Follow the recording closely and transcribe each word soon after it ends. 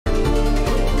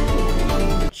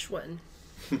one.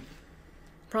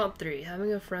 Prompt 3.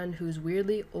 Having a friend who's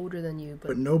weirdly older than you,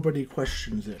 But nobody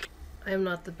questions it. I am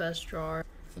not the best drawer.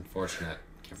 It's unfortunate,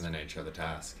 given the nature of the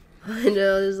task. I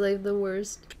know, it's like the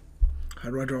worst. How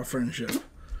do I draw friendship?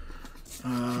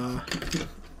 Well,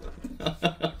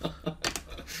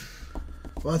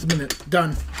 that's a minute.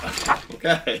 Done.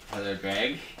 Okay. Hello,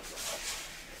 Greg.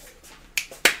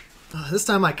 This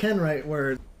time I can write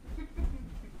word.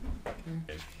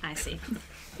 I see.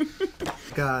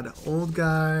 God, old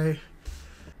guy.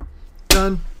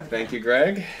 Done. Thank you,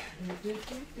 Greg.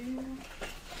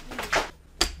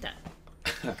 Done.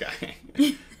 Okay.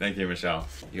 Thank you, Michelle.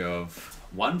 You have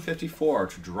 154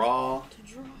 to draw.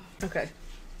 Okay.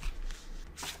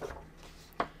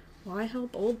 Why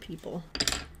help old people?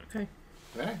 Okay.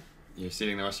 Okay. You're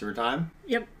seating the rest of your time?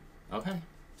 Yep. Okay.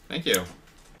 Thank you.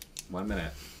 1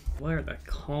 minute. What are the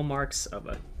hallmarks of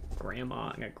a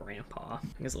grandma and a grandpa?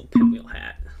 I guess a little pinwheel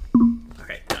hat.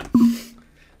 Okay, done.